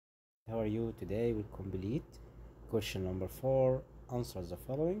How are you? Today we'll complete question number 4. Answer the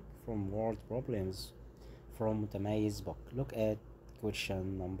following from word problems from المتميز book. Look at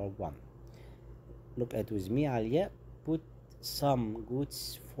question number 1. Look at with me Alia. Put some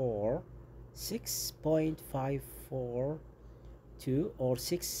goods for 6.542 or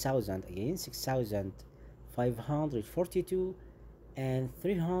 6,000 again 6,542 and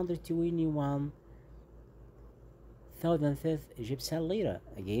 321,000 Egyptian lira.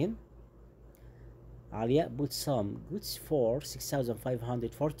 Again Alia, put some goods for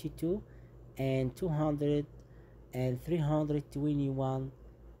 6,542 and 200 and 321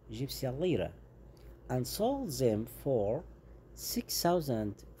 Egyptian lira and sold them for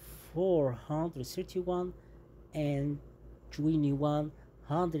 6,431 and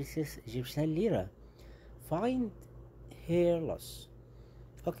 2,100 Egyptian lira. Find her loss.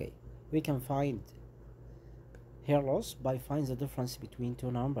 Okay, we can find her loss by finding the difference between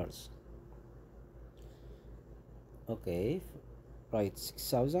two numbers. Okay, write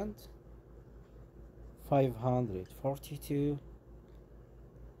 6,542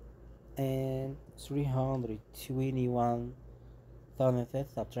 and 321,000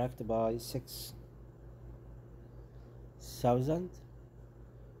 subtracted by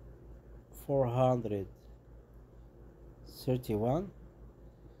 6,431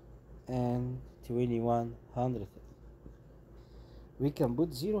 and 2,100. We can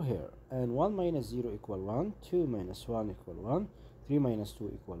put 0 here, and 1 minus 0 equal 1, 2 minus 1 equal 1, 3 minus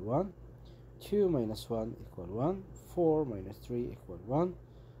 2 equal 1, 2 minus 1 equal 1, 4 minus 3 equal 1,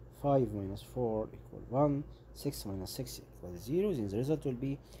 5 minus 4 equal 1, 6 minus 6 equal 0. Then the result will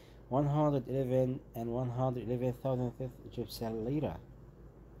be 111 and 111,000 Egyptian lira.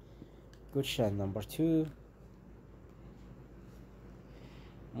 Question number 2.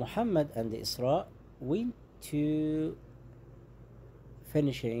 Muhammad and Isra went to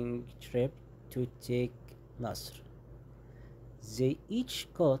finishing trip to take Nasr. They each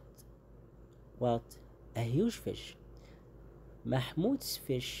caught what? A huge fish. Mahmoud's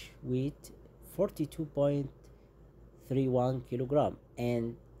fish weighed 42.31 kilogram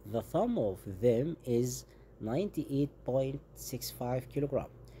and the sum of them is 98.65 kilogram.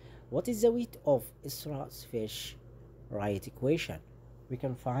 What is the weight of Isra's fish? Write equation. We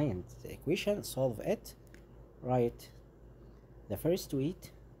can find the equation, solve it. Write the first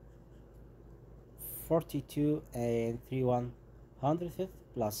weight 42 and 3/100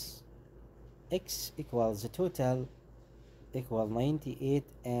 plus x equals the total equal 98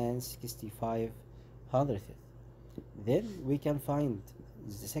 and 65/100. Then we can find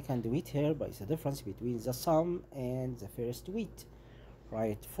the second weight here by the difference between the sum and the first weight.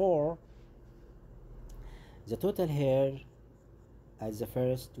 Write 4 the total here as the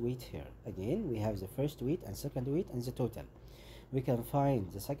first weight here. Again we have the first weight and second weight and the total. We can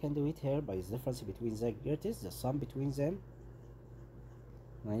find the second weight here by the difference between the greatest, the sum between them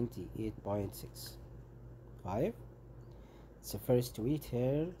 98.65. The first weight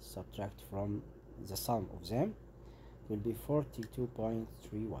here, subtract from the sum of them, will be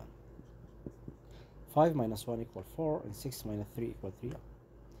 42.31. 5 minus 1 equal 4 and 6 minus 3 equal 3.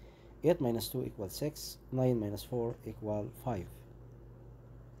 8 minus 2 equals 6, 9 minus 4 equal 5.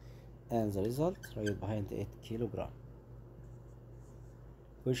 And the result right behind 8 kilogram.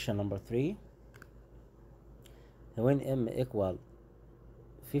 Question number 3. When M equal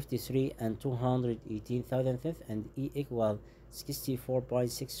 53 and 218,000 and E equal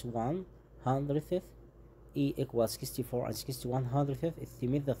 64.61 hundredth, E equals 64 and 61 hundredth,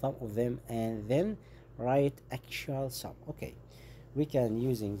 estimate the sum of them and then write actual sum. Okay, we can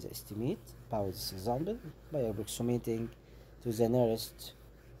using the estimate about this example by approximating to the nearest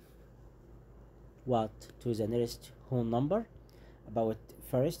what? To the nearest whole number about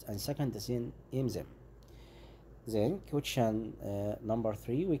first and second in them. Then question number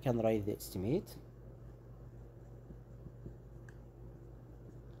 3, we can write the estimate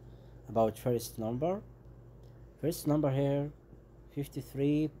about first number here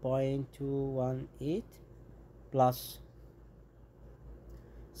 53.218 plus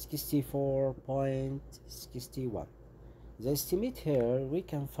 64.61. the estimate here we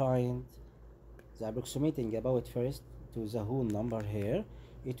can find the approximating about first to the whole number here,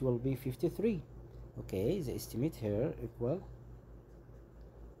 it will be 53. Okay, the estimate here equal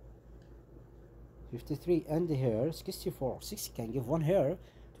 53 and here 64. 6 can give 1 here,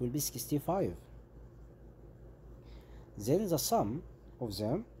 it will be 65. Then the sum of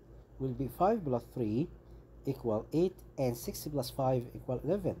them will be 5 plus 3 equal 8 and 6 plus 5 equal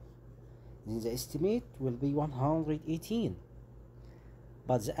 11. Then the estimate will be 118.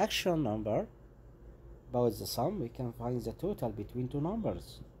 But the actual number about the sum, we can find the total between two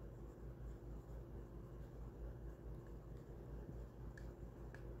numbers.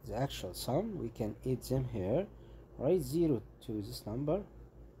 the actual sum, we can add them here. Write 0 to this number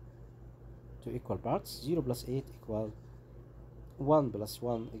to equal parts. 0 plus 8 equal 1 plus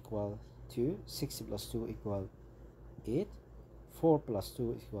 1 equal 2, 6 plus 2 equal 8, 4 plus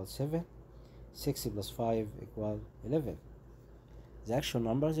 2 equals 7, 6 plus 5 equal 11. The actual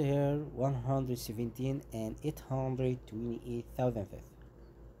numbers here 117 and 828 thousandth.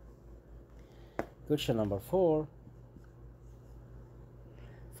 Question number 4.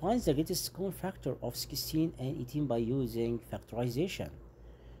 Find the greatest common factor of 16 and 18 by using factorization.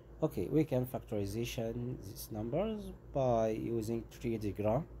 Okay, we can factorization these numbers by using tree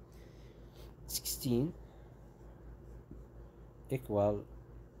diagram. 16 equal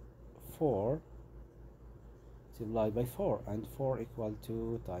 4 multiplied by 4, and 4 equal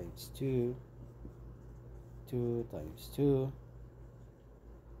 2 times 2, 2 times 2,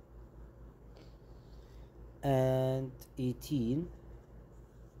 and 18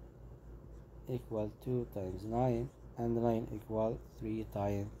 equal 2 times 9, and 9 equal 3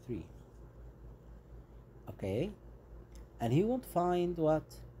 times 3. Okay, and he won't find what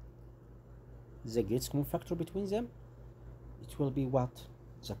the greatest common factor between them. It will be what?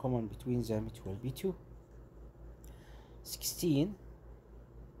 The common between them, it will be 2. 16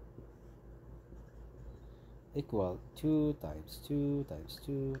 equal 2 times 2 times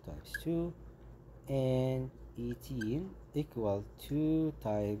 2 times 2, and 18 equal 2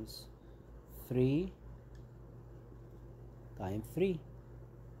 times 3 times 3.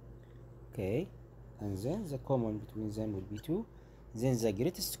 Okay, and then the common between them will be 2. Then the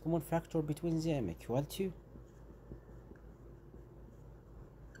greatest common factor between them equal 2.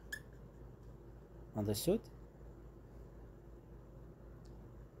 Understood?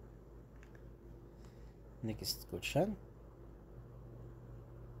 Next question.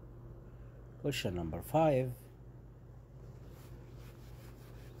 Question number 5.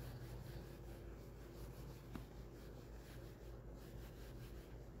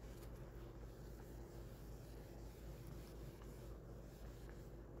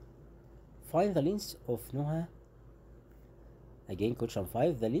 Find the length of Noah. Again, question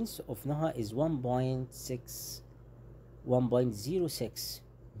 5. The length of Noah is 1.06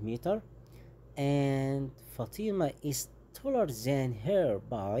 meter, and Fatima is taller than her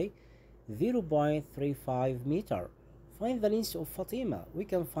by 0.35 meter. Find the length of Fatima. We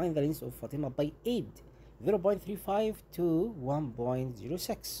can find the length of Fatima by add 0.35 to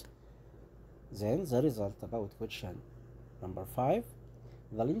 1.06. Then the result about question number 5,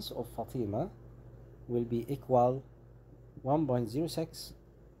 the length of Fatima will be equal 1.06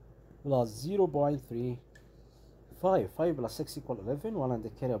 plus 0.35. 5 plus 6 equal 11, 1 and the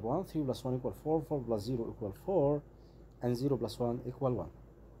carry of 1, 3 plus 1 equal 4, 4 plus 0 equal 4, and 0 plus 1 equal 1.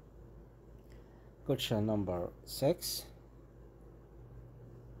 Question number 6.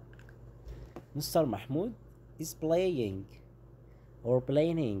 Mr. Mahmoud is planning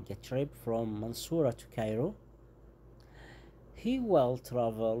a trip from Mansoura to Cairo. He will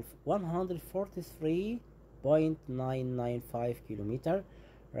travel 143.995 kilometers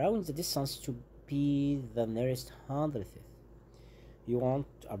around the distance to be the nearest hundredth. You want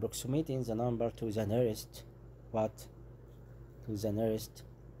approximating the number to the nearest what? To the nearest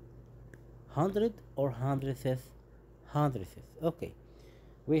hundred or hundredth? Hundredth. Okay,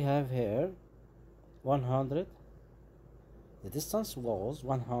 we have here 100. The distance was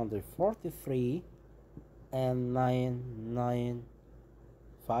 143 and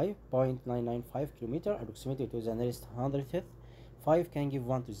 995.995 kilometer, approximated to the nearest hundredth. 5 can give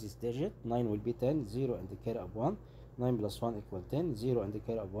 1 to this digit, 9 will be 10, 0 and the carry of 1, 9 plus 1 equal 10, 0 and the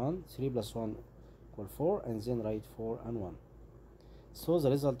carry of 1, 3 plus 1 equal 4, and then write 4 and 1. So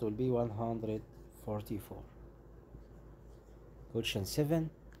the result will be 144. Question 7.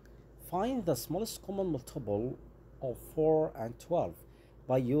 Find the smallest common multiple of 4 and 12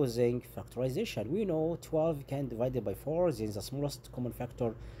 by using factorization. We know 12 can divide it by 4, then the smallest common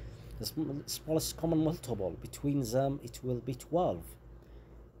factor, the smallest common multiple between them, it will be 12.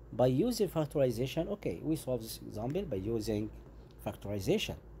 By using factorization, okay, we solve this example by using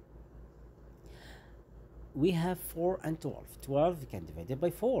factorization. We have 4 and 12. 12 can divide it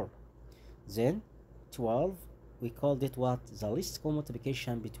by 4. Then 12, we called it what? The least common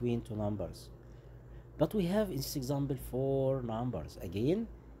multiplication between two numbers. But we have in this example 4 numbers. Again,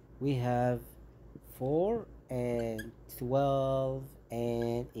 we have 4 and 12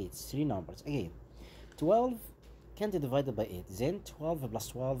 and 8, 3 numbers. Again, 12 can be divided by 8. Then 12 plus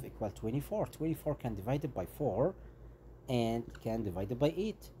 12 equal 24. 24 can be divided by 4 and can be divided by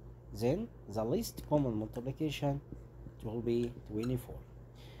 8. Then the least common multiplication will be 24.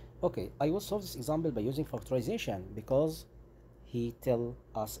 Okay, I will solve this example by using factorization because he tell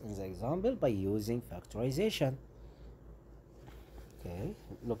us in the example by using factorization. Okay,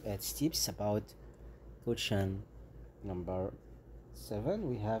 look at steps about question number 7.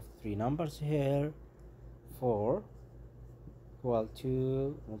 We have three numbers here. 4 equal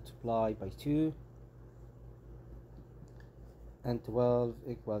to multiply by 2, and 12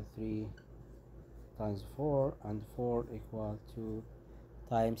 equal 3 times 4, and 4 equal 2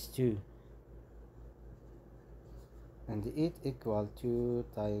 times 2, and 8 equal 2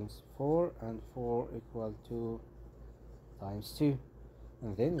 times 4, and 4 equal 2 times 2.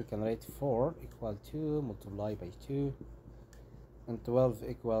 And then we can write 4 equal 2 multiply by 2, and 12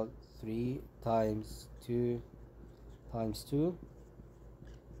 equal 3 times 2 times 2,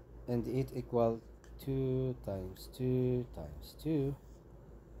 and 8 equal 2 times 2 times 2.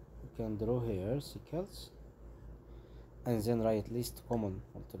 We can draw here circles, and then write least common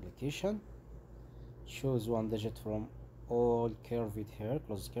multiplication. Choose one digit from all curved here,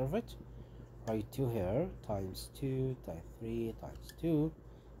 close curved. Write 2 here, times 2 times 3 times 2,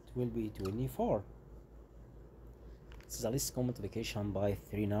 it will be 24. This is the least common multiplication by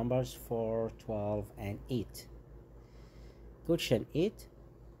three numbers, 4, 12, and 8. Question 8.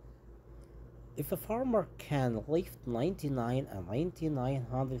 If a farmer can lift 99 and 99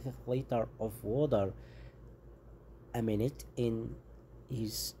 liters of water a minute in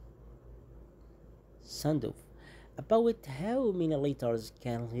his sandoof, about how many liters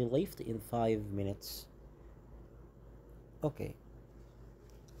can he lift in 5 minutes? Okay,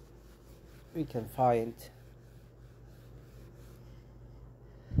 we can find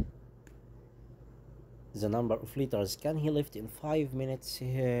the number of liters can he lift in 5 minutes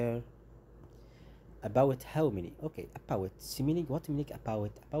here. About how many? Okay, about meaning what meaning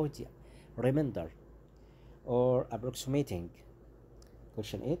about the remainder or approximating.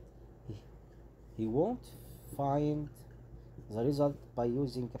 Question 8. He won't find the result by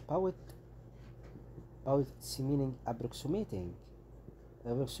using about meaning approximating.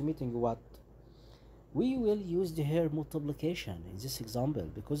 Approximating what? We will use the here multiplication in this example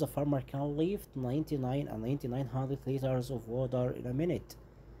because a farmer can lift 99 and 99 liters of water in a minute.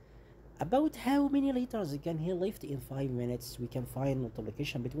 About how many liters can he lift in 5 minutes? We can find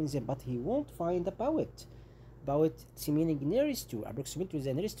multiplication between them, but he won't find about. About meaning nearest to, approximate to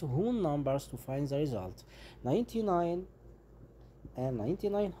the nearest to whole numbers to find the result. 99 and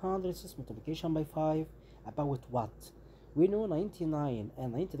 99 hundredths multiplication by 5. About what? We know 99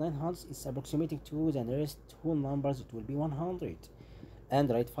 and 99 hundredths is approximating to the nearest whole numbers. It will be 100. And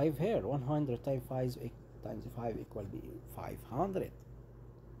write 5 here. 100 times 5 equal be 500.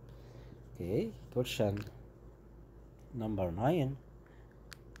 Okay, question number 9.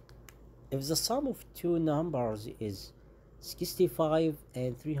 If the sum of two numbers is 65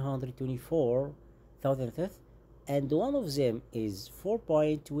 and 324 thousandths, and one of them is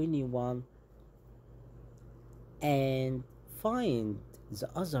 4.21, and find the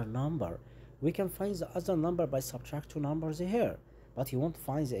other number, we can find the other number by subtract two numbers here, but you won't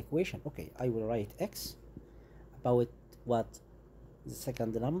find the equation. Okay, I will write x about what? The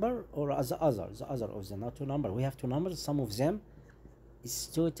second number or the other of the not two number. We have two numbers, sum of them is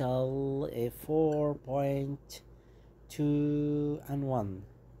total 4.2 and 1.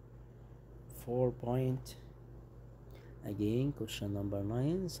 4 point, again question number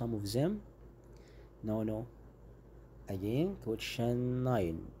 9, sum of them, no, again question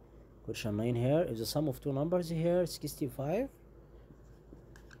 9. Question 9 here is the sum of two numbers here, 65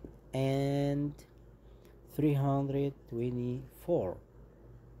 and 324,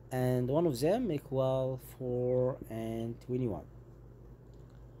 and one of them equal 4 and 21.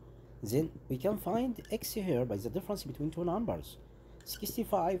 Then we can find x here by the difference between two numbers,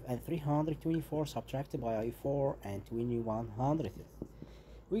 65 and 324 subtracted by 4 and 21 hundredths.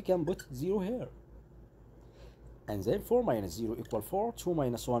 We can put 0 here, and then 4 minus 0 equal 4, 2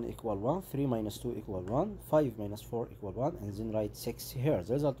 minus 1 equal 1, 3 minus 2 equal 1, 5 minus 4 equal 1, and then write 6 here.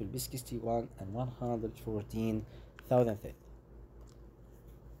 The result will be 61 and 114 thousandths.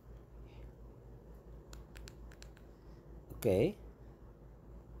 Okay,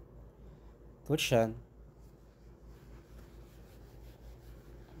 question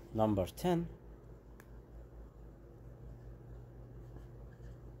number 10.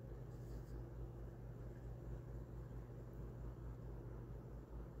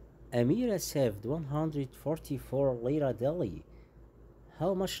 Amira saved 144 lira daily.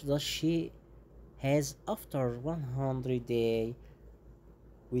 How much does she has after 100 days?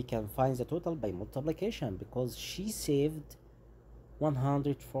 We can find the total by multiplication because she saved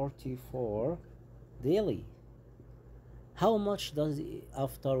 144 daily. How much does it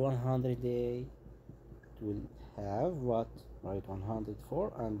after 100 days? It will have what? write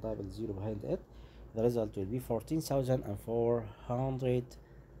 104 and double zero behind it. The result will be 14,400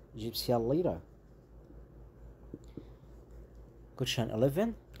 Egyptian lira. Question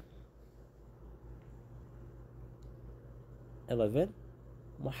 11. 11.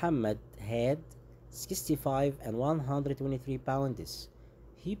 Muhammad had 65 and 123 pounds.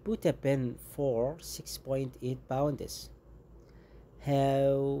 He put a pen for 6.8 pounds.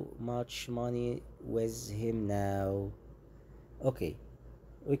 How much money with him now? Okay,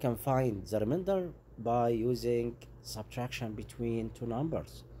 we can find the remainder by using subtraction between two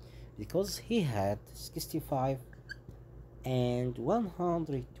numbers, because he had 65 and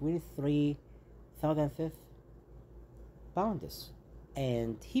 123 thousandth pounds,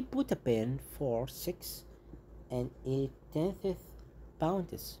 and he put a pen for 6 and 8 tenths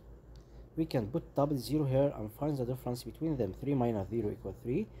pounds. We can put double zero here and find the difference between them. 3 minus 0 equal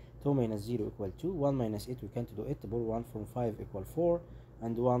 3, 2 minus 0 equal 2, 1 minus 8 we can't do it, pull 1 from 5 equal 4,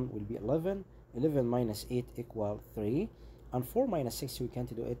 and 1 will be 11, 11 minus 8 equal 3, and 4 minus 6 we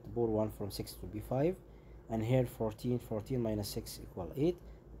can't do it, pull 1 from 6 will be 5, and here 14, 14 minus 6 equal 8,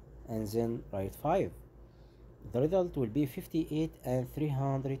 and then write 5. The result will be 58 and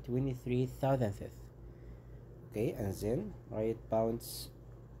 323 thousandth. Okay, and then write pounds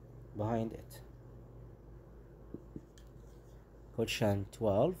behind it. Question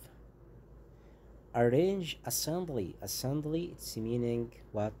 12. Arrange assembly. Assembly, it's meaning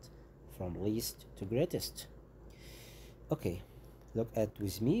what? From least to greatest. Okay, look at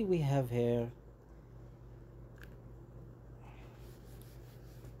with me. We have here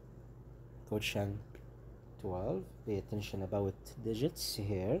question 12. Pay attention about digits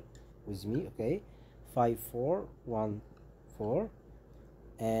here with me. Okay, 5 4 1 4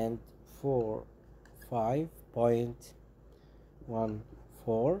 and 4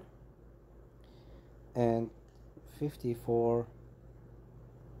 5.14 and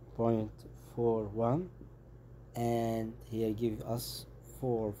 54.41, and here give us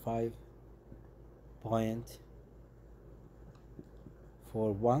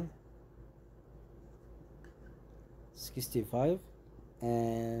 45.41, 65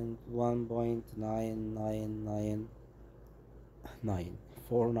 and 1.9999,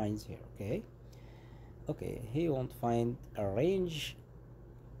 4 nines here. Okay, he won't find a range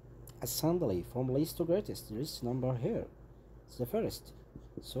assembly from least to greatest. This number here, it's the first,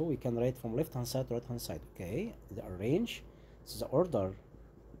 so we can write from left hand side to right hand side. Okay, the arrange, this is the order.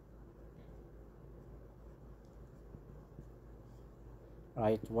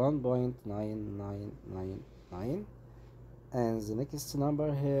 Write 1.9999, and the next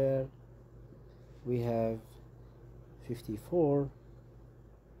number here we have 54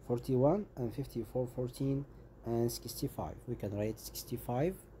 41 and 54 14 and 65. We can write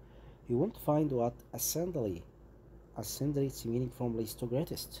 65. You want to find what? Assembly. Assembly, it's meaning from least to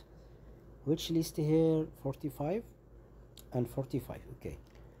greatest. Which list here? 45 and 45. Okay,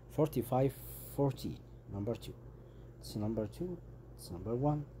 45 40, number 2, it's number 2, it's number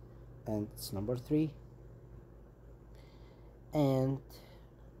 1, and it's number 3, and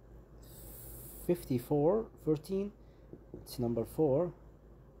 54 13, it's number 4,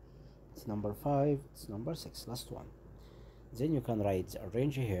 it's number 5, it's number 6, last one. Then you can write the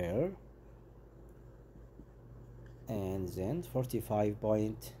range here, and then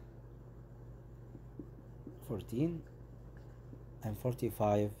 45.14 and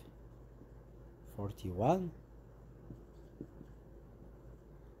 45 41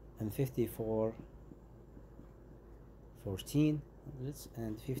 and 54 14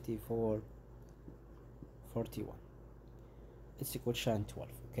 and 54 41. It's question 12.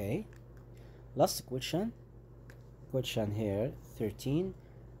 Okay, last question here 13.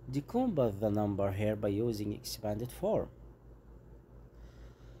 Decompose the number here by using expanded form.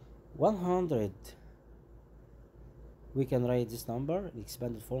 100, we can write this number in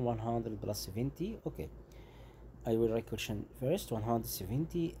expanded form, 100 plus 70. Okay, I will write question first.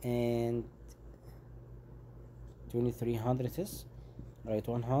 170 and 23 hundredths. Write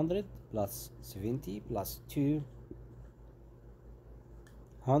 100 plus 70 plus 2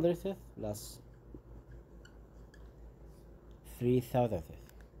 hundredths plus 3 thousandths.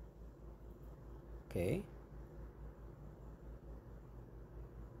 Okay,